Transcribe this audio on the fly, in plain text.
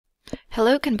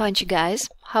Hello Kanbanchi guys,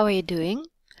 how are you doing?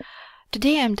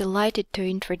 Today I'm delighted to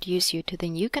introduce you to the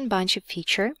new Kanbanchi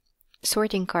feature,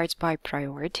 sorting cards by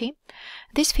priority.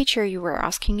 This feature you were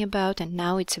asking about and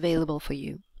now it's available for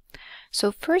you.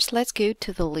 So first let's go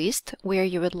to the list where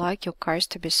you would like your cards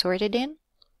to be sorted in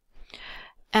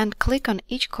and click on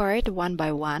each card one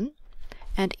by one,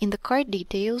 and in the card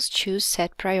details choose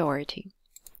Set Priority.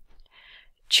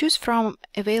 Choose from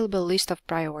available list of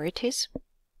priorities.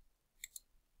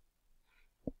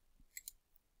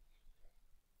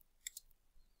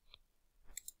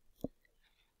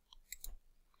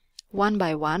 One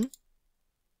by one.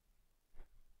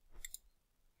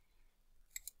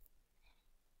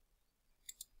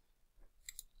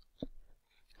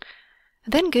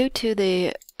 Then go to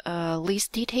the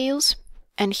list details,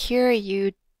 and here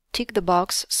you tick the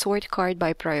box Sort Card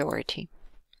by Priority.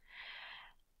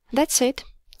 That's it.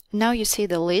 Now you see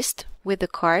the list with the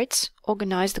cards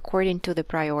organized according to the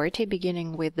priority,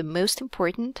 beginning with the most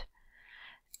important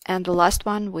and the last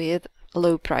one with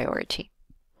low priority.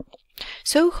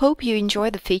 So hope you enjoy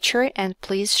the feature and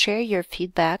please share your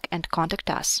feedback and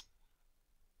contact us.